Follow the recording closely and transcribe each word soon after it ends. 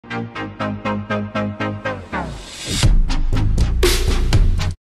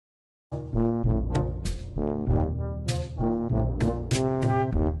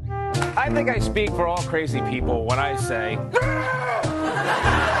speak for all crazy people when I say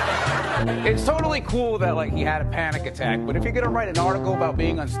it's totally cool that like he had a panic attack, but if you're gonna write an article about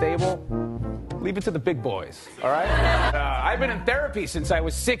being unstable, leave it to the big boys, all right? I've been in therapy since I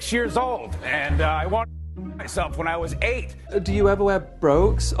was 6 years old, and I wanted myself when I was 8. Do you ever wear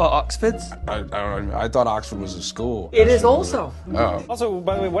brogues or Oxfords? I thought Oxford was a school. It is also. Oh. Also,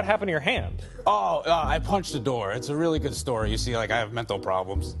 by the way, what happened to your hand? Oh, I punched the door. It's a really good story. You see, like, I have mental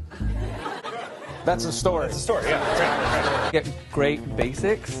problems. That's a story. It's a story, yeah. Get great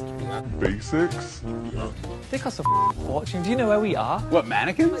basics. Basics? They cost a fortune. Do you know where we are? What,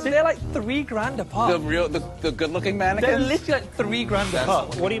 mannequins? They're like $3,000 apart. The good-looking They're mannequins? literally like $3,000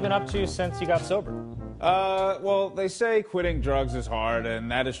 apart. What have you been up to since you got sober? Well, they say quitting drugs is hard,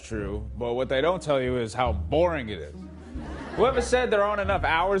 and that is true. But what they don't tell you is how boring it is. Whoever said there aren't enough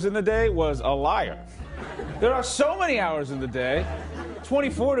hours in the day was a liar. There are so many hours in the day.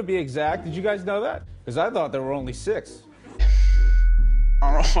 24 to be exact. Did you guys know that? Because I thought there were only 6.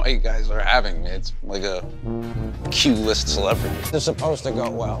 I don't know why you guys are having me. It's like a Q-list celebrity. It's supposed to go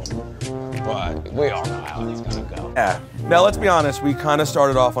well, but we all know how it's gonna go. Yeah. Now, let's be honest, we kind of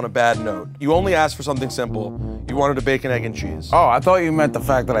started off on a bad note. You only asked for something simple. You wanted a bacon, egg, and cheese. Oh, I thought you meant the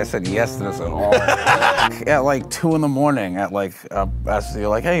fact that I said yes to this at all. At like 2 in the morning, at like, you're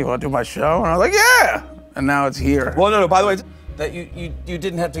like, hey, you want to do my show? And I was like, yeah! And now it's here. Well, no, by the way, That you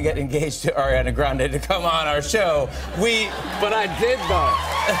didn't have to get engaged to Ariana Grande to come on our show. But I did, though.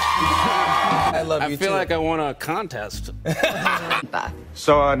 I love you too. I feel like I won a contest.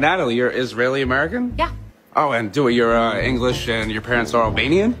 So, Natalie, you're Israeli-American? Yeah, Oh, and you're English and your parents are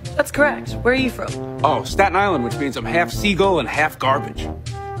Albanian? that's correct. Where are you from? Oh, Staten Island, which means I'm half seagull and half garbage.